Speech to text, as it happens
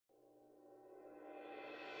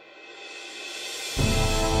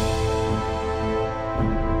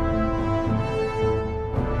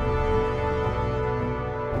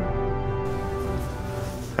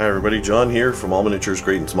Hi everybody, John here from All Miniatures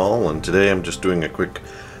Great and Small, and today I'm just doing a quick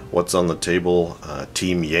What's on the Table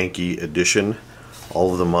Team Yankee edition.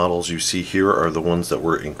 All of the models you see here are the ones that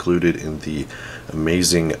were included in the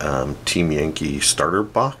amazing Team Yankee Starter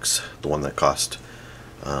box, the one that cost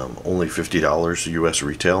only $50 US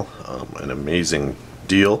retail. An amazing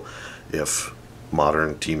deal if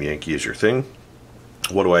modern Team Yankee is your thing.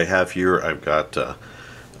 What do I have here? I've got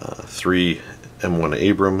 3 M1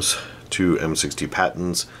 Abrams, 2 M60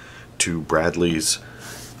 Pattons, 2 Bradleys,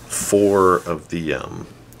 4 of the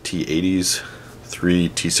T80s, 3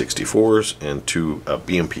 T64s, and 2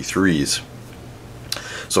 BMP3s.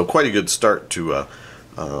 So quite a good start to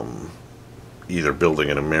either building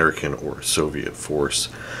an American or Soviet force.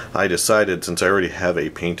 I decided, since I already have a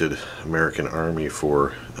painted American Army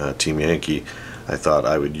for Team Yankee, I thought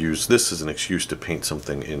I would use this as an excuse to paint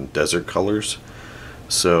something in desert colors.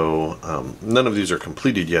 So none of these are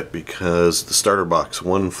completed yet because the starter box,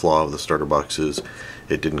 one flaw of the starter box is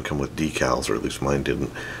it didn't come with decals, or at least mine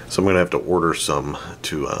didn't. So I'm going to have to order some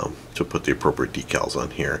to put the appropriate decals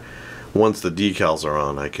on here. Once the decals are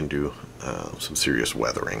on, I can do some serious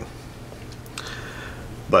weathering.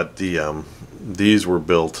 But these were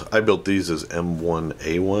built, I built these as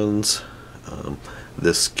M1A1s.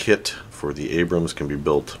 This kit for the Abrams can be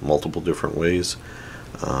built multiple different ways.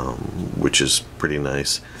 Which is pretty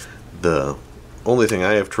nice. The only thing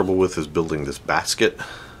I have trouble with is building this basket.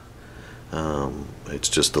 It's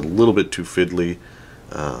just a little bit too fiddly,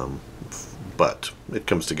 but it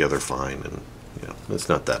comes together fine, and you know, it's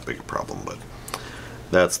not that big a problem. But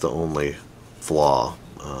that's the only flaw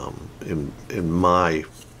in my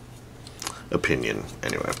opinion.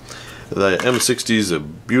 Anyway, the M60 is a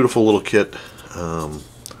beautiful little kit.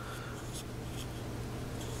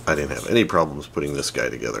 I didn't have any problems putting this guy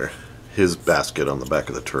together. His basket on the back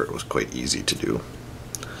of the turret was quite easy to do.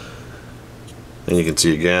 And you can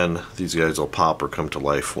see again, these guys will pop or come to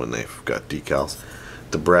life when they've got decals.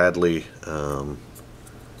 The Bradley,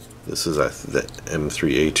 this is the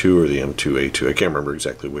M3A2 or the M2A2. I can't remember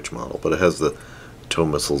exactly which model, but it has the tow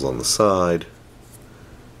missiles on the side.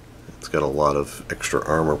 It's got a lot of extra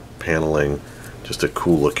armor paneling. Just a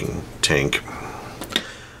cool looking tank.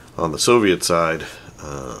 On the Soviet side,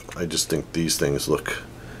 I just think these things look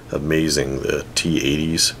amazing. The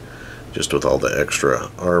T80s, just with all the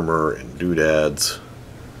extra armor and doodads.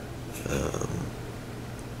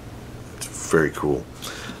 It's very cool.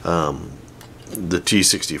 The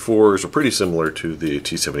T64s are pretty similar to the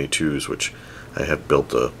T72s, which I had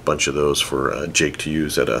built a bunch of those for Jake to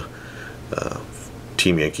use at a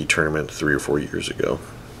Team Yankee tournament 3 or 4 years ago.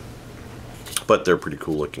 But they're pretty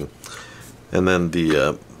cool looking. And then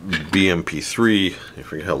the BMP3, I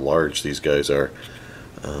forget how large these guys are,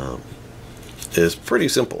 is pretty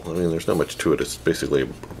simple. I mean, there's not much to it. It's basically a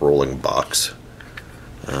rolling box.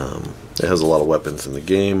 It has a lot of weapons in the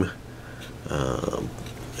game,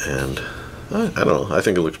 and I don't know, I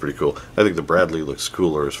think it looks pretty cool. I think the Bradley looks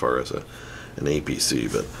cooler as far as an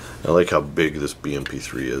APC, but I like how big this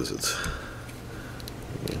BMP3 is. It's,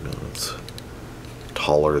 you know, it's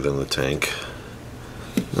taller than the tank.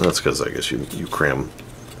 And that's because I guess you cram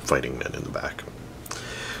fighting men in the back.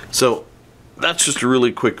 So that's just a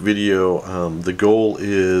really quick video. The goal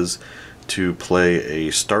is to play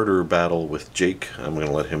a starter battle with Jake. I'm going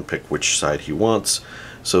to let him pick which side he wants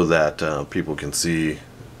so that people can see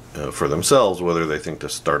for themselves whether they think the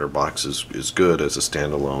starter box is good as a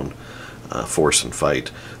standalone force and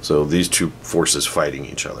fight. So these two forces fighting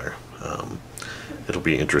each other. It'll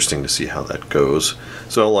be interesting to see how that goes.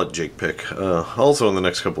 So I'll let Jake pick. Also in the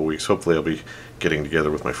next couple of weeks, hopefully I'll be getting together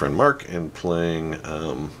with my friend Mark and playing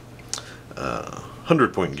a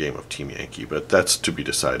 100-point game of Team Yankee, but that's to be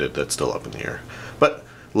decided. That's still up in the air. But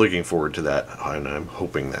looking forward to that, and I'm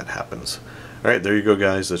hoping that happens. Alright, there you go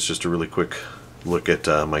guys. That's just a really quick look at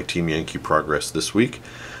my Team Yankee progress this week.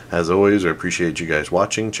 As always, I appreciate you guys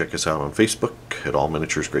watching. Check us out on Facebook at All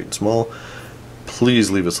Miniatures Great and Small. Please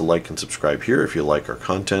leave us a like and subscribe here if you like our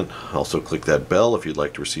content. Also click that bell if you'd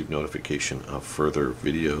like to receive notification of further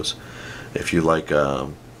videos. If you like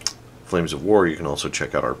Flames of War, you can also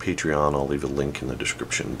check out our Patreon. I'll leave a link in the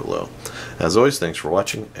description below. As always, thanks for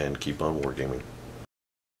watching and keep on wargaming.